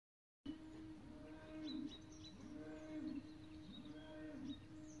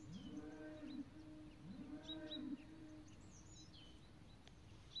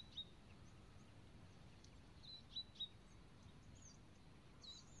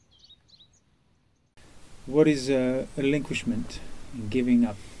what is relinquishment and giving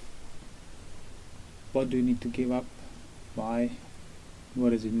up? What do you need to give up? Why?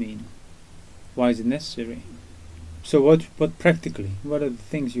 What does it mean? Why is it necessary? So what practically, what are the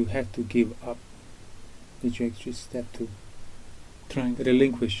things you have to give up that you actually step to Trying to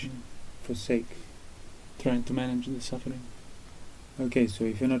relinquish, forsake? trying to manage the suffering. Okay, so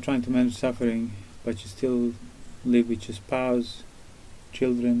if you're not trying to manage suffering, but you still live with your spouse,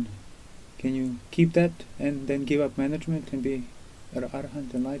 children, can you keep that and then give up management and be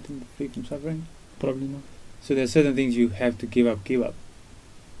arahant, enlightened, free from suffering? Probably not. So there are certain things you have to give up, give up.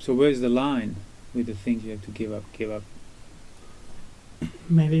 So where's the line with the things you have to give up, give up?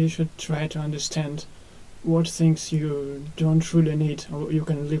 Maybe you should try to understand what things you don't truly need, or you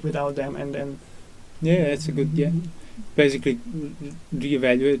can live without them, and then Yeah, that's a good, yeah. Basically,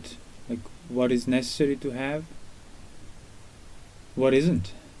 reevaluate, like, what is necessary to have, what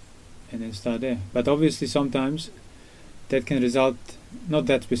isn't, and then start there. But obviously sometimes that can result, not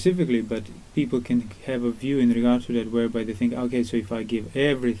that specifically, but people can have a view in regard to that whereby they think, okay, so if I give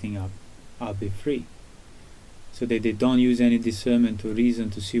everything up, I'll be free. So they don't use any discernment or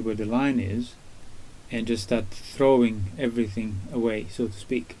reason to see where the line is, and just start throwing everything away, so to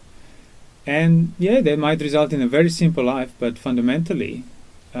speak. And yeah, that might result in a very simple life, but fundamentally,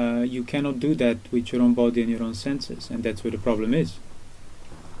 you cannot do that with your own body and your own senses, and that's where the problem is.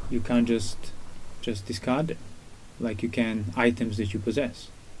 You can't just discard them like you can items that you possess.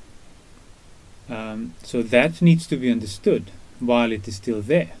 So that needs to be understood while it is still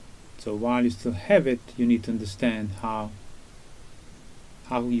there. So while you still have it, you need to understand how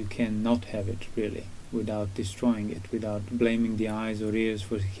you can not have it, really, without destroying it, without blaming the eyes or ears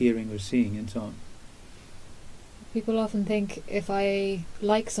for hearing or seeing, and so on. People often think if I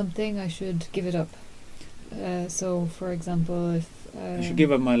like something, I should give it up. So, for example, if I should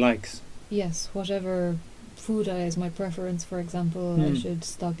give up my likes. yes, whatever food is my preference, for example, I should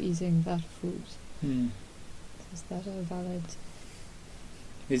stop eating that food. Is that a valid?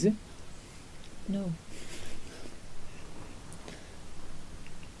 Is it? No.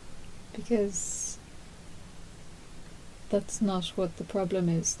 Because that's not what the problem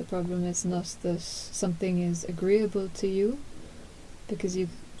is. The problem is not that something is agreeable to you, because if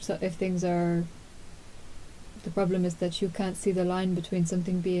things are, the problem is that you can't see the line between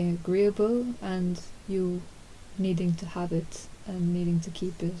something being agreeable and you needing to have it and needing to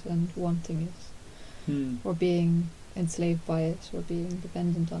keep it and wanting it, or being enslaved by it or being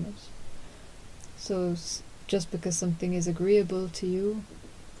dependent on it. So just because something is agreeable to you,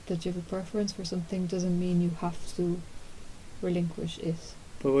 that you have a preference for something, doesn't mean you have to relinquish it.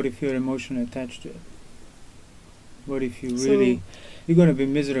 But what if you're emotionally attached to it? What if you really, you're going to be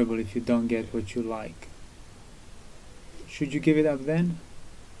miserable if you don't get what you like? Should you give it up then?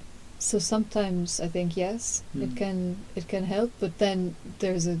 So sometimes I think yes, it can help, but then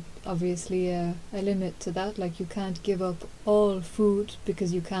there's obviously a limit to that. Like, you can't give up all food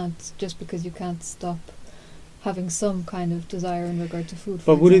because you can't stop having some kind of desire in regard to food.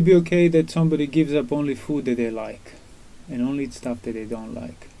 But would it be okay that somebody gives up only food that they like and only eat stuff that they don't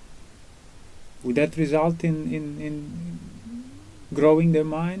like? Would that result in growing their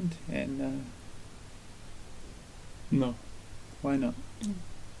mind? And no. Why not?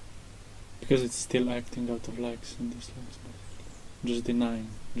 Because it's still acting out of likes and dislikes, just denying,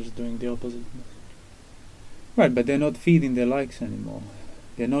 just doing the opposite. Right, but they're not feeding their likes anymore.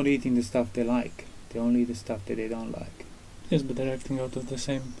 They're not eating the stuff they like. They only eat the stuff that they don't like. Yes, but they're acting out of the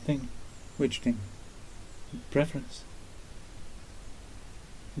same thing. Which thing? Preference.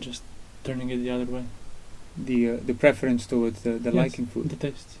 Just turning it the other way. The preference towards the yes, liking food. The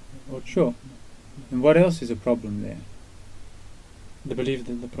taste. Or sure. And what else is a problem there? The belief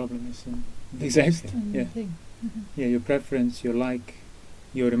that the problem is in the Exactly. taste. Yeah. Yeah, your preference, your like,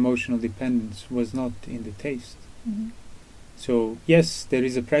 your emotional dependence was not in the taste. So yes, there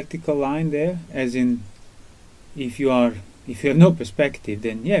is a practical line there, as in, if you have no perspective,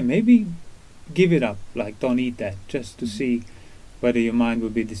 then yeah, maybe give it up, like don't eat that, just to see whether your mind will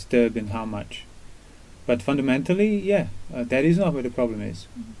be disturbed and how much. But fundamentally, yeah, that is not where the problem is.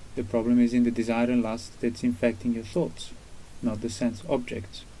 The problem is in the desire and lust that's infecting your thoughts, not the sense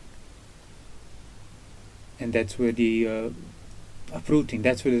objects. And that's where the uprooting,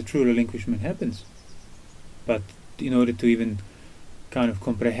 that's where the true relinquishment happens. But in order to even kind of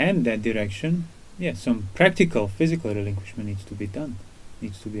comprehend that direction, yeah, some practical physical relinquishment needs to be done,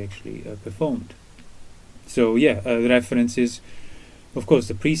 needs to be actually performed. So yeah, the reference is, of course,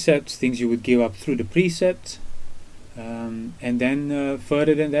 the precepts, things you would give up through the precepts, and then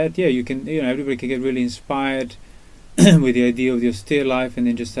further than that, yeah, you can, everybody can get really inspired with the idea of the austere life and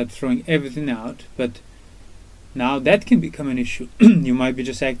then just start throwing everything out. But Now that can become an issue. You might be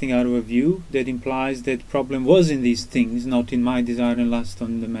just acting out of a view that implies that problem was in these things, not in my desire and lust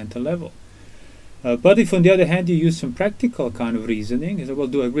on the mental level. But if on the other hand you use some practical kind of reasoning, you say, well,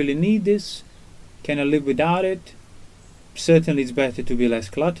 do I really need this? Can I live without it? Certainly it's better to be less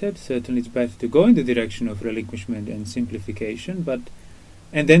cluttered, certainly it's better to go in the direction of relinquishment and simplification,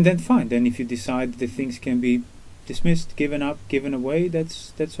 and then fine. Then if you decide that things can be dismissed, given up, given away,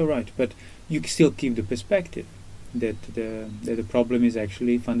 that's all right. But you still keep the perspective that the problem is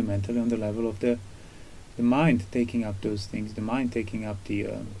actually fundamentally on the level of the mind taking up those things, the mind taking up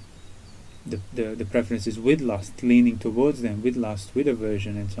the preferences with lust, leaning towards them with lust, with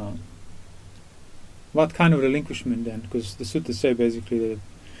aversion, and so on. What kind of relinquishment then? Because the suttas say basically that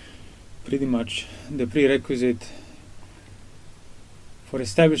pretty much the prerequisite for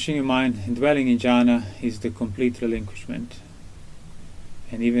establishing a mind and dwelling in jhana is the complete relinquishment.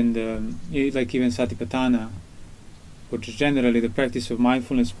 And even even satipatthana, which is generally the practice of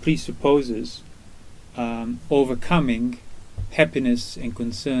mindfulness, presupposes overcoming happiness and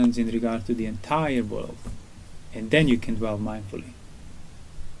concerns in regard to the entire world, and then you can dwell mindfully.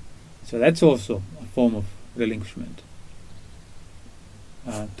 So that's also a form of relinquishment.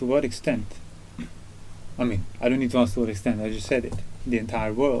 To what extent? I mean, I don't need to ask to what extent, I just said it, the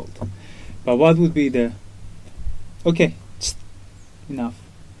entire world. But what would be the... Okay, enough.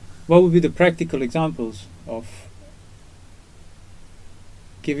 What would be the practical examples of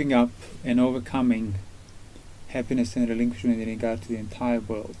giving up and overcoming happiness and relinquishment in regard to the entire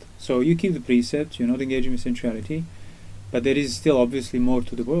world? So you keep the precepts, you're not engaging with sensuality, but there is still obviously more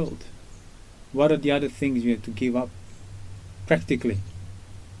to the world. What are the other things you have to give up practically,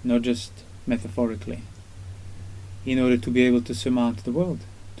 not just metaphorically, in order to be able to surmount the world,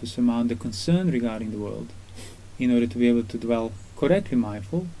 to surmount the concern regarding the world, in order to be able to dwell correctly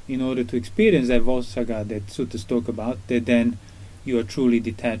mindful, in order to experience that Vosaga that suttas talk about, that then you are truly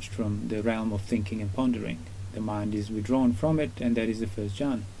detached from the realm of thinking and pondering. The mind is withdrawn from it, and that is the first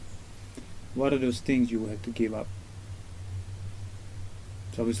jhana. What are those things you have to give up?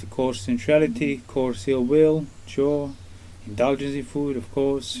 So obviously coarse sensuality, coarse ill will, sure, indulgence in food, of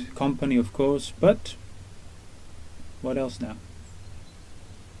course, company, of course, but what else now?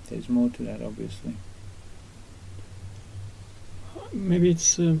 There's more to that, obviously. Maybe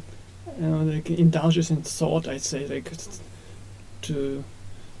it's like indulgence in thought, I'd say, like to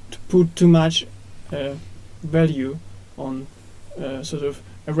put too much value on sort of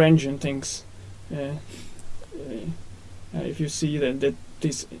arranging things. If you see that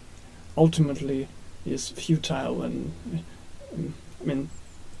this ultimately is futile, and and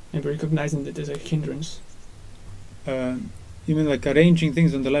recognizing that there's a hindrance. You mean like arranging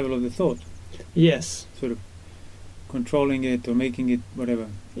things on the level of the thought? Yes. Sort of controlling it or making it whatever.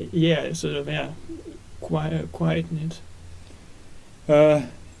 Yeah, sort of, quieten it.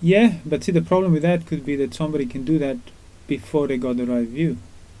 Yeah, but see, the problem with that could be that somebody can do that before they got the right view.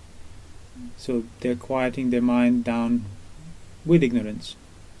 So they're quieting their mind down with ignorance.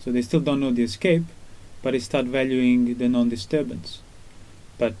 So they still don't know the escape, but they start valuing the non-disturbance.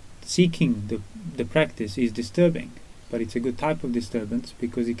 But seeking the practice is disturbing, but it's a good type of disturbance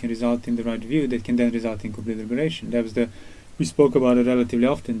because it can result in the right view that can then result in complete liberation. That was we spoke about it relatively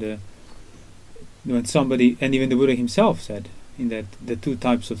often, when somebody, and even the Buddha himself said, in that the two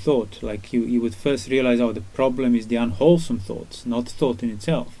types of thought, like you would first realize, the problem is the unwholesome thoughts, not thought in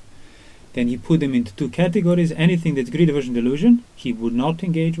itself. Then he put them into two categories. Anything that's greed, aversion, delusion, he would not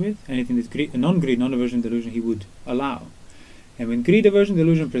engage with. Anything that's non-greed, non-aversion, delusion, he would allow. And when greed, aversion,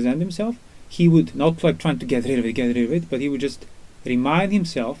 delusion present himself, he would not like trying to get rid of it, but he would just remind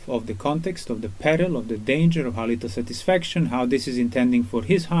himself of the context, of the peril, of the danger, of how little satisfaction, how this is intending for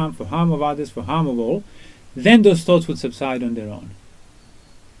his harm, for harm of others, for harm of all. Then those thoughts would subside on their own.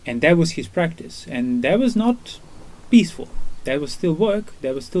 And that was his practice. And that was not peaceful. That was still work,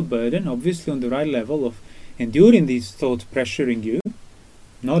 that was still burden, obviously on the right level of enduring these thoughts pressuring you,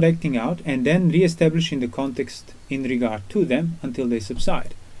 not acting out, and then re-establishing the context in regard to them until they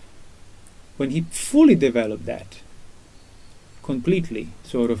subside. When he fully developed that, completely,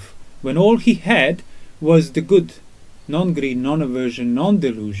 sort of, when all he had was the good, non-greed, non-aversion,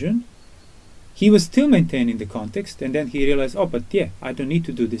 non-delusion, he was still maintaining the context, and then he realized, I don't need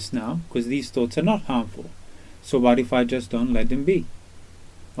to do this now, because these thoughts are not harmful. So what if I just don't let them be?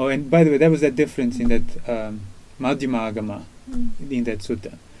 Oh, and by the way, there was that difference in that Madhyama Agama, in that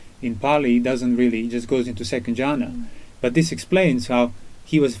sutta. In Pali, it doesn't really, it just goes into second jhana. But this explains how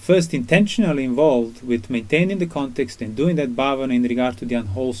he was first intentionally involved with maintaining the context and doing that bhavana in regard to the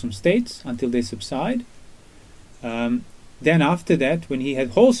unwholesome states until they subside. Then after that, when he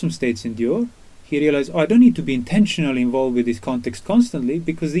had wholesome states endure, he realized, oh, I don't need to be intentionally involved with this context constantly,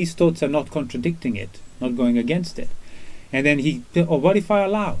 because these thoughts are not contradicting it, not going against it. And then what if I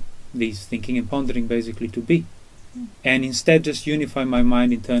allow these thinking and pondering basically to be? And instead just unify my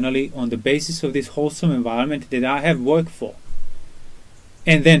mind internally on the basis of this wholesome environment that I have worked for.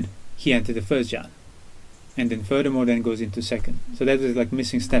 And then he entered the first jhana. And then furthermore then goes into second. So that was like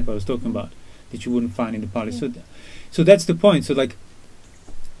missing step I was talking about, that you wouldn't find in the Pali Sutta. So that's the point. So like,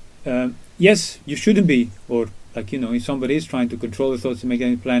 yes, you shouldn't be, or like, if somebody is trying to control the thoughts and make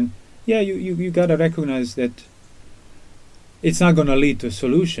any plan, you gotta recognize that it's not gonna lead to a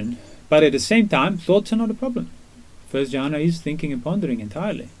solution. But at the same time, thoughts are not a problem. First jhana is thinking and pondering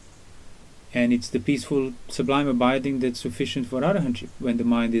entirely. And it's the peaceful, sublime abiding that's sufficient for arahantship when the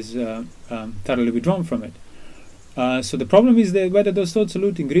mind is thoroughly withdrawn from it. So the problem is that whether those thoughts are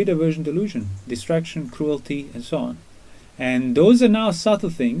rooting greed, aversion, delusion, distraction, cruelty, and so on. And those are now subtle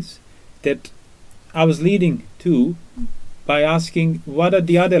things that I was leading to by asking what are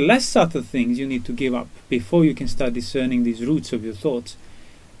the other less subtle things you need to give up before you can start discerning these roots of your thoughts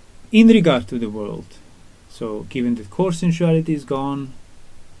in regard to the world. So given that coarse sensuality is gone,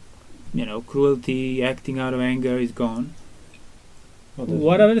 cruelty, acting out of anger is gone,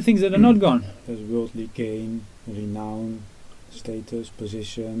 what are the things that are not gone? There's worldly gain, renown, status,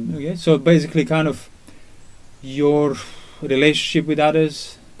 position. Okay, so basically kind of your relationship with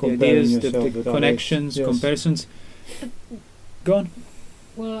others, the ideas, the connections, yes. comparisons. Go on.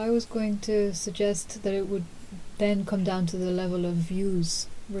 Well, I was going to suggest that it would then come down to the level of views,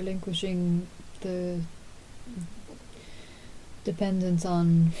 relinquishing the dependence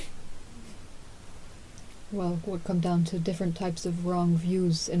on, would come down to different types of wrong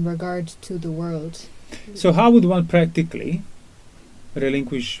views in regard to the world. So how would one practically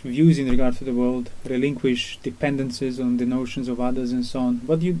relinquish views in regard to the world, relinquish dependencies on the notions of others and so on?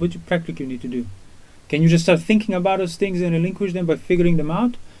 What do you practically need to do? Can you just start thinking about those things and relinquish them by figuring them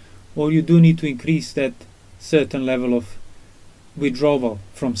out? Or you do need to increase that certain level of withdrawal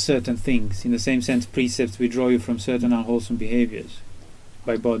from certain things? In the same sense, precepts withdraw you from certain unwholesome behaviors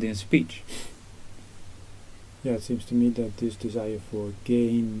by body and speech. Yeah, it seems to me that this desire for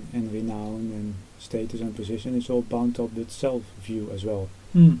gain and renown and status and position is all bound up with self-view as well.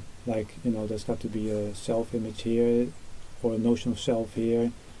 Like, there's got to be a self-image here, or a notion of self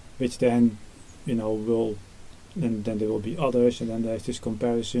here, which then, will, then there will be others, and then there's this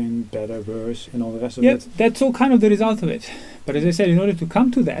comparison, better, worse, and all the rest of it. That's all kind of the result of it. But as I said, in order to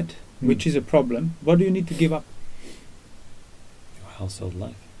come to that, which is a problem, what do you need to give up? Your household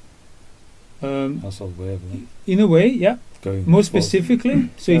life. Household way of life. In a way, yeah. Going more specifically,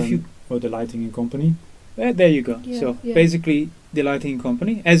 so if you... Or delighting in company. There you go. Yeah, so yeah. basically, delighting in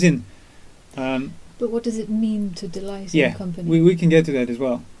company, as in... But what does it mean to delight in company? We can get to that as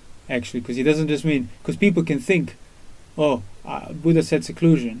well, actually, because it doesn't just mean... Because people can think, Buddha said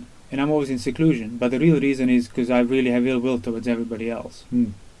seclusion, and I'm always in seclusion, but the real reason is because I really have ill will towards everybody else.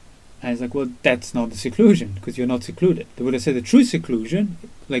 And it's like, well, that's not the seclusion, because you're not secluded. The Buddha said the true seclusion,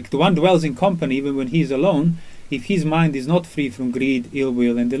 like the one dwells in company even when he's alone, if his mind is not free from greed, ill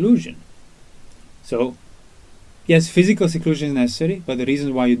will, and delusion. So, yes, physical seclusion is necessary, but the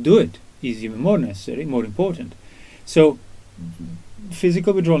reason why you do it is even more necessary, more important. So,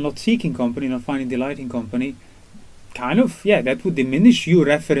 physical withdrawal, not seeking company, not finding delight in company, that would diminish you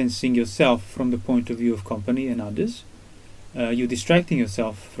referencing yourself from the point of view of company and others. You distracting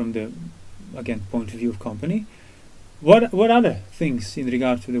yourself from the, point of view of company. What other things in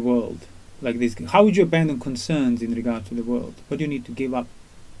regard to the world like this? How would you abandon concerns in regard to the world? What do you need to give up?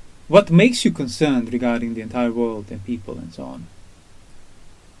 What makes you concerned regarding the entire world and people and so on?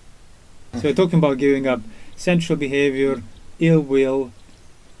 So we're talking about giving up sensual behavior, ill will.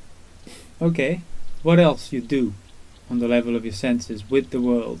 Okay, what else you do on the level of your senses with the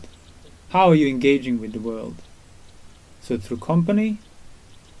world? How are you engaging with the world? So through company,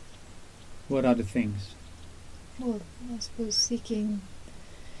 what are the things? Well, I suppose seeking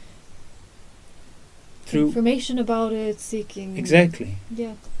through information about it, seeking... Exactly.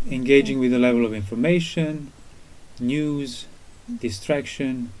 Yeah. Engaging with the level of information, news,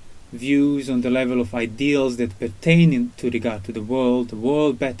 distraction, views on the level of ideals that pertain to regard to the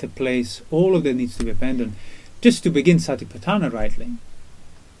world better place, all of that needs to be abandoned. Just to begin Satipatthana rightly.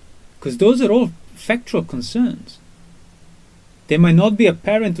 Because those are all factual concerns. They might not be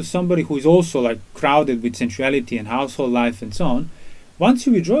apparent to somebody who is also crowded with sensuality and household life and so on. Once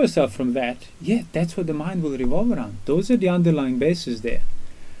you withdraw yourself from that, that's what the mind will revolve around. Those are the underlying bases there.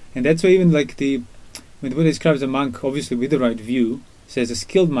 And that's why even when the Buddha describes a monk, obviously with the right view, says a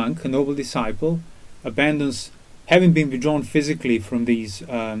skilled monk, a noble disciple, abandons, having been withdrawn physically from these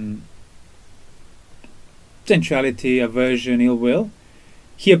sensuality, aversion, ill will,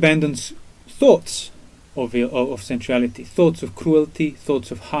 he abandons thoughts of sensuality, thoughts of cruelty,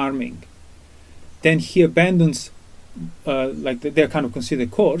 thoughts of harming. Then he abandons, they're kind of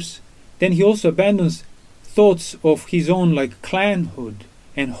considered coarse. Then he also abandons thoughts of his own, like clanhood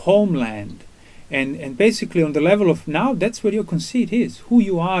and homeland, and basically on the level of now, that's where your conceit is, who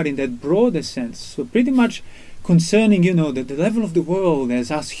you are in that broader sense. So pretty much concerning, the level of the world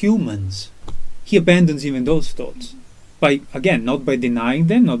as us humans, he abandons even those thoughts. Not by denying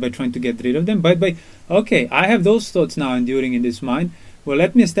them, not by trying to get rid of them, but by, okay, I have those thoughts now enduring in this mind. Well,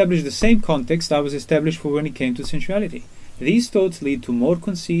 let me establish the same context I was established for when it came to sensuality. These thoughts lead to more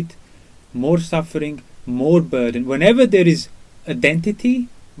conceit, more suffering, more burden. Whenever there is identity,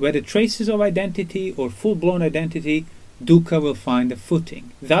 whether traces of identity or full-blown identity, dukkha will find a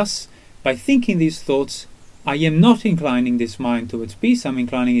footing. Thus, by thinking these thoughts, I am not inclining this mind towards peace, I'm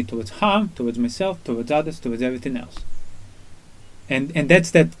inclining it towards harm, towards myself, towards others, towards everything else. And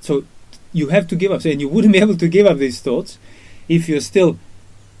that's that. So you have to give up. And you wouldn't be able to give up these thoughts if you're still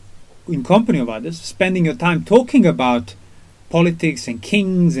in company of others, spending your time talking about politics and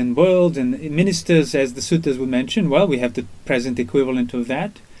kings and worlds and ministers, as the suttas would mention. Well, we have the present equivalent of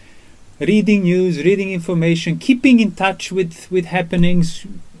that. Reading news, reading information, keeping in touch with happenings,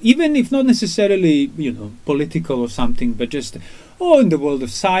 even if not necessarily, political or something, but just, in the world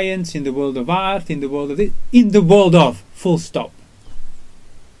of science, in the world of art, in the world of, full stop.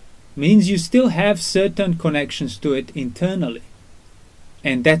 Means you still have certain connections to it internally.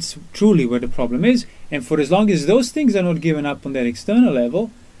 And that's truly where the problem is. And for as long as those things are not given up on that external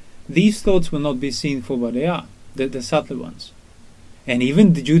level, these thoughts will not be seen for what they are, the subtle ones. And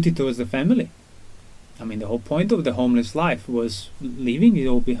even the duty towards the family. I mean, the whole point of the homeless life was leaving it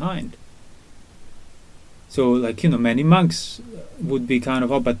all behind. So, many monks would be kind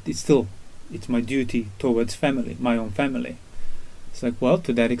of, but it's my duty towards family, my own family. It's like, well,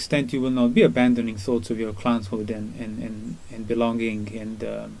 to that extent, you will not be abandoning thoughts of your clanshood and belonging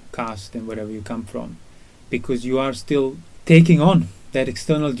and caste and wherever you come from, because you are still taking on that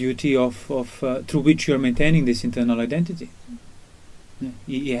external duty of through which you are maintaining this internal identity.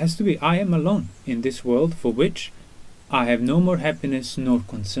 It has to be, I am alone in this world for which I have no more happiness nor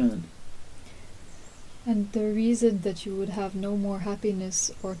concern. And the reason that you would have no more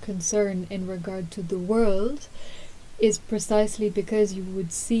happiness or concern in regard to the world is precisely because you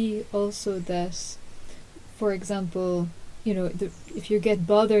would see also that, for example, if you get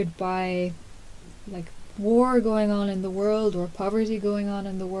bothered by war going on in the world or poverty going on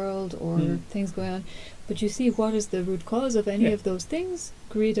in the world or things going on, but you see what is the root cause of any of those things,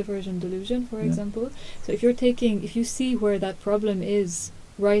 greed, aversion, delusion, for example. So if you see where that problem is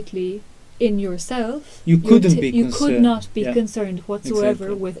rightly in yourself, you could not be concerned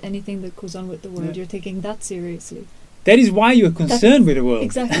whatsoever with anything that goes on with the world. You're taking that seriously. That is why you're concerned with the world.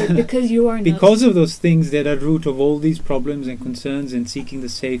 Exactly, because you are not. Because of those things that are root of all these problems and concerns and seeking the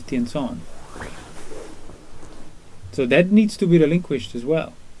safety and so on. So that needs to be relinquished as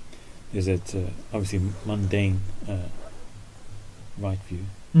well. There's that obviously mundane right view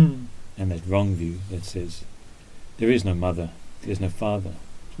and that wrong view that says there is no mother, there's no father,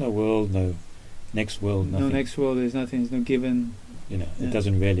 there's no world, no next world, nothing. No next world, there's nothing, there's no given. It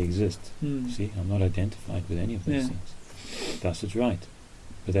doesn't really exist. See, I'm not identified with any of those things. Thus it's right.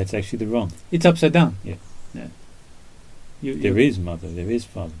 But that's actually the wrong. It's upside down. There is mother, there is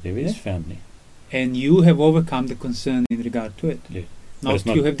father, there is family. And you have overcome the concern in regard to it. Not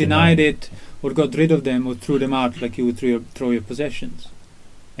you have denied it or got rid of them or threw them out like you would throw your possessions.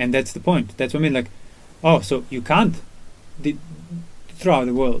 And that's the point. That's what I mean. So you can't throw out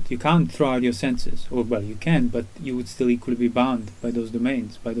the world. You can't throw out your senses. Or, well, you can, but you would still equally be bound by those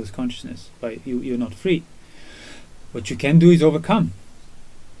domains, by those consciousness. You're not free. What you can do is overcome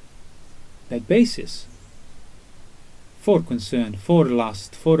that basis for concern, for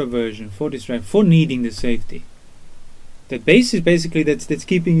lust, for aversion, for distraction, for needing the safety. That basis basically that's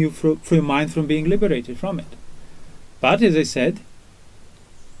keeping you through your mind from being liberated from it. But as I said,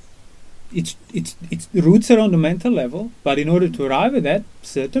 its roots are on the mental level, but in order to arrive at that,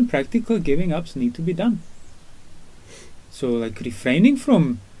 certain practical giving ups need to be done. So refraining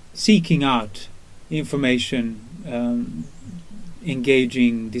from seeking out information,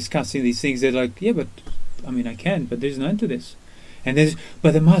 engaging, discussing these things that I can, but there's no end to this. And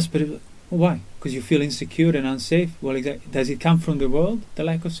but there must, why? Because you feel insecure and unsafe. Well, does it come from the world, the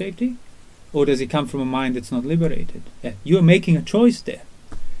lack of safety? Or does it come from a mind that's not liberated? You are making a choice there.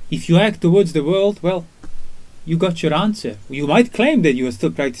 If you act towards the world, well, you got your answer. You might claim that you are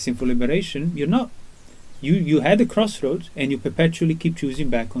still practicing for liberation. You're not. You had a crossroads and you perpetually keep choosing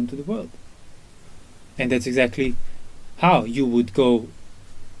back onto the world. And that's exactly how you would go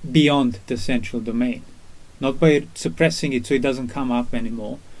beyond the central domain. Not by suppressing it so it doesn't come up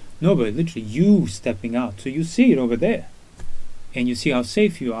anymore. No, but literally you stepping out. So you see it over there. And you see how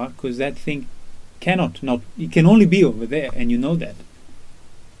safe you are, because that thing it can only be over there, and you know that.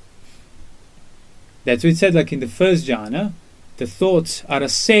 That's what it said, like in the first jhana, the thoughts are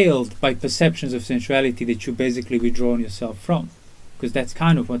assailed by perceptions of sensuality that you basically withdrawn yourself from. Because that's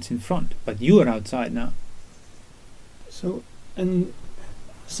kind of what's in front. But you are outside now. So, and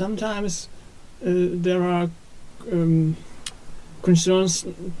sometimes there are concerns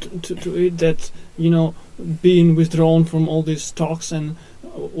to it that, being withdrawn from all these talks and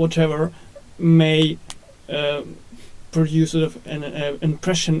whatever may produce sort of an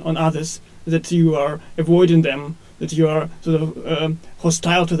impression on others that you are avoiding them, that you are sort of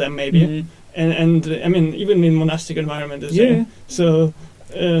hostile to them, maybe. Mm-hmm. And I mean, even in monastic environment, so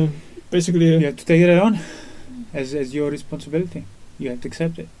basically, you have to take it on as your responsibility. You have to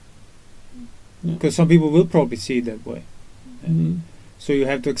accept it, because some people will probably see it that way. Mm-hmm. So you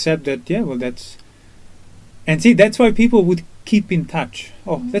have to accept that. Yeah, well, that's, and see, that's why people would keep in touch.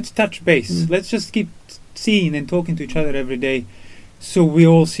 Oh, let's touch base. Let's just keep seeing and talking to each other every day, so we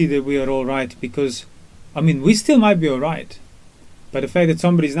all see that we are all right. Because, I mean, we still might be all right. But the fact that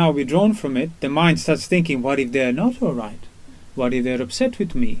somebody is now withdrawn from it, the mind starts thinking, what if they're not all right? What if they're upset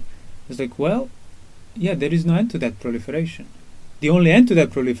with me? It's like, well, yeah, there is no end to that proliferation. The only end to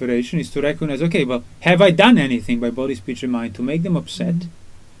that proliferation is to recognize, okay, well, have I done anything by body, speech and mind to make them upset?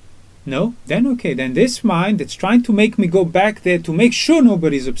 No? Then okay, then this mind that's trying to make me go back there to make sure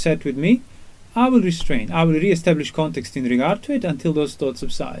nobody's upset with me, I will restrain. I will re-establish context in regard to it until those thoughts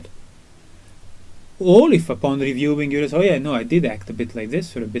subside. Or if upon reviewing you say, oh yeah, no, I did act a bit like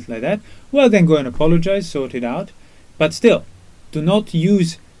this or a bit like that, well then go and apologize, sort it out. But still, do not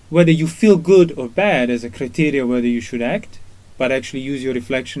use whether you feel good or bad as a criteria whether you should act, but actually use your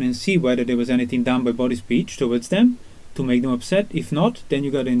reflection and see whether there was anything done by body speech towards them to make them upset. If not, then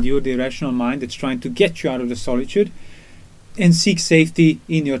you got to endure the irrational mind that's trying to get you out of the solitude and seek safety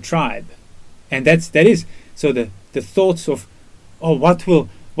in your tribe. And that is so the thoughts of, oh, what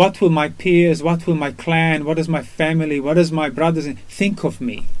will my peers, what will my clan, what does my family, what does my brothers think of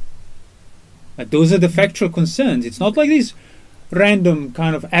me? But those are the factual concerns. It's not like these random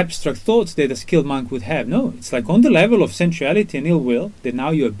kind of abstract thoughts that a skilled monk would have. No, it's like on the level of sensuality and ill will that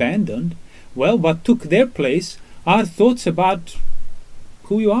now you abandoned. Well, what took their place are thoughts about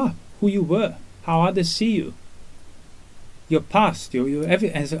who you are, who you were, how others see you, your past, your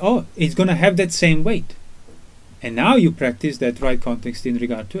everything. And so, oh, it's going to have that same weight. And now you practice that right context in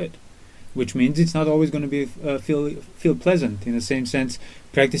regard to it, which means it's not always going to be feel pleasant. In the same sense,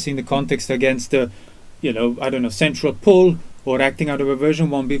 practicing the context against the, central pull or acting out of aversion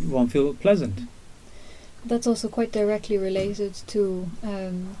won't feel pleasant. That's also quite directly related to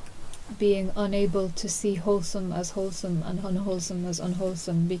being unable to see wholesome as wholesome and unwholesome as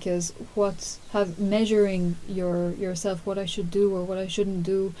unwholesome, because measuring yourself, what I should do or what I shouldn't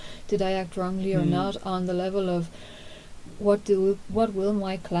do, did I act wrongly or not, on the level of what will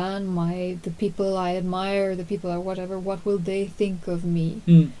my clan, the people I admire, the people or whatever, what will they think of me,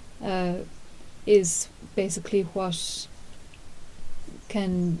 is basically what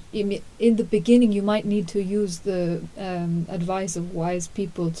can, in the beginning you might need to use the advice of wise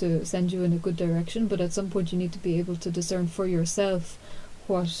people to send you in a good direction, but at some point you need to be able to discern for yourself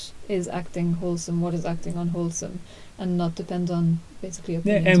what is acting wholesome, what is acting unwholesome, and not depend on basically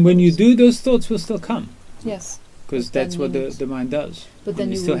opinions. Yeah, and when you do, those thoughts will still come. Yes. Because that's what the mind does. But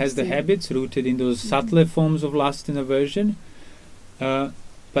then it still has the habits rooted in those subtler forms of lust and aversion.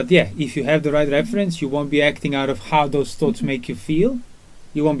 But yeah, if you have the right reference, you won't be acting out of how those thoughts make you feel.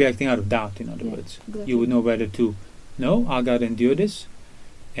 You won't be acting out of doubt, in other words. Exactly. You would know whether to, no, I gotta endure this,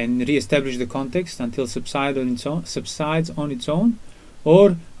 and re-establish the context until subsides on its own.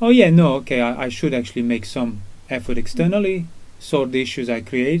 Or, oh yeah, no, okay, I should actually make some effort externally, sort the issues I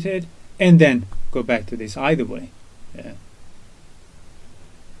created, and then go back to this. Either way. Yeah.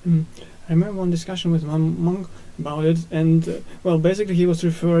 I remember one discussion with one monk about it, and basically he was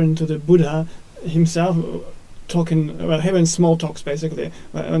referring to the Buddha himself, having small talks basically.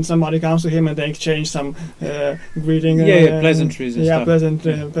 When somebody comes to him and they exchange some greeting, pleasantries and stuff.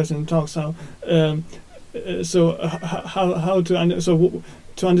 Pleasant talks. So how to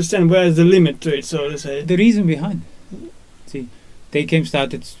understand where is the limit to it, so to say. The reason behind. See, they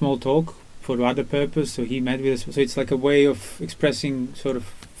started small talk for other purpose, so he met with us. So it's like a way of expressing sort of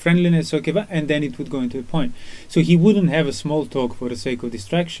friendliness, okay, and then it would go into the point. So he wouldn't have a small talk for the sake of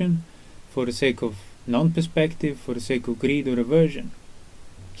distraction, for the sake of non-perspective, for the sake of greed or aversion.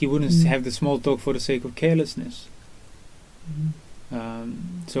 He wouldn't Mm. have the small talk for the sake of carelessness.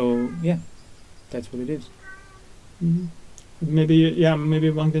 So yeah, that's what it is. Mhm. Maybe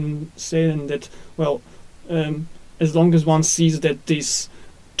one can say then that, well, as long as one sees that these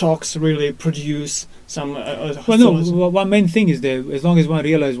talks really produce some Well, no. thoughts- One main thing is that as long as one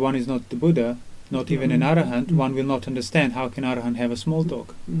realizes one is not the Buddha, not even an Mm. arahant, Mm. one will not understand how can arahant have a small talk.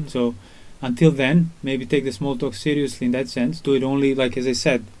 Mm. So until then, maybe take the small talk seriously in that sense. Do it only, like as I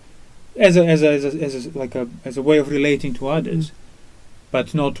said, as a way of relating to others, but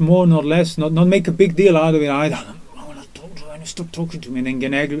not more, not less. Not make a big deal out of it. I want to talk to you, and stop talking to me, and then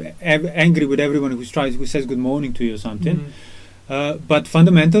get angry with everyone who says good morning to you or something. But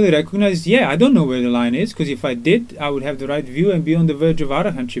fundamentally recognize, I don't know where the line is, because if I did, I would have the right view and be on the verge of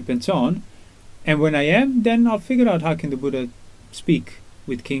arahantship and so on. And when I am, then I'll figure out how can the Buddha speak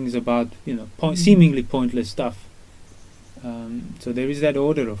with kings about seemingly pointless stuff. So there is that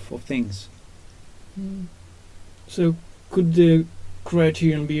order of things. So could the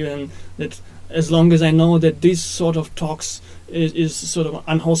criterion be then that as long as I know that this sort of talks is sort of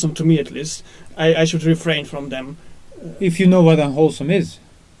unwholesome to me, at least, I should refrain from them? If you know what unwholesome is,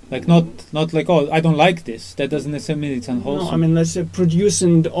 like not like, oh, I don't like this, that doesn't necessarily mean it's unwholesome. No, I mean, let's say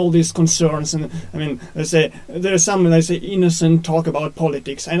producing all these concerns, and I mean, let's say there's some, let's say, innocent talk about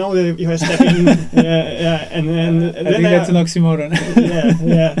politics. I know that if I step in, and I think that's an oxymoron.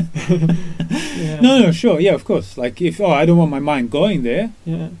 Yeah. No, sure, of course. Like if I don't want my mind going there,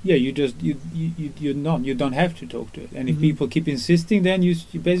 you don't have to talk to it. And if people keep insisting, then you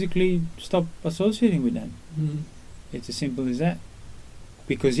basically stop associating with them. It's as simple as that.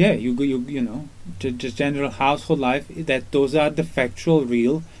 Because just general household life, those are the factual,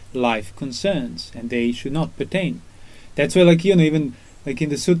 real life concerns, and they should not pertain. That's why, even like in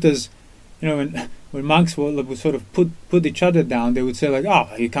the suttas, when monks would sort of put each other down, they would say like, oh,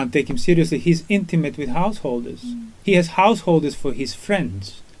 you can't take him seriously. He's intimate with householders. He has householders for his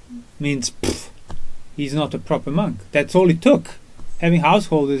friends. Means he's not a proper monk. That's all it took, having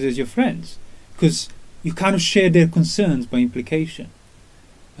householders as your friends, because you kind of share their concerns by implication.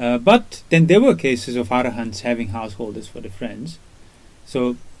 But then there were cases of arahants having householders for their friends.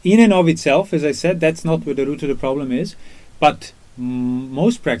 So in and of itself, as I said, that's not where the root of the problem is. But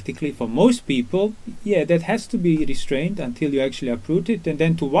most practically, for most people, that has to be restrained until you actually uproot it. And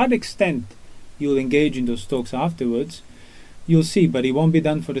then to what extent you'll engage in those talks afterwards, you'll see. But it won't be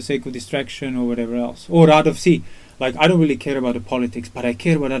done for the sake of distraction or whatever else. Or out of, like, I don't really care about the politics, but I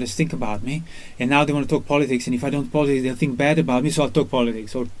care what others think about me. And now they want to talk politics, and if I don't politics, they'll think bad about me, so I'll talk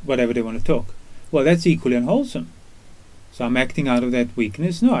politics, or whatever they want to talk. Well, that's equally unwholesome. So I'm acting out of that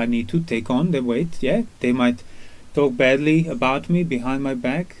weakness. No, I need to take on the weight. They might talk badly about me behind my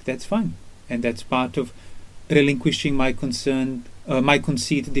back. That's fine. And that's part of relinquishing my conceit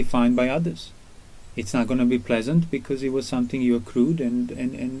defined by others. It's not going to be pleasant because it was something you accrued and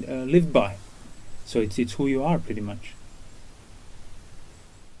lived by. So it's who you are, pretty much.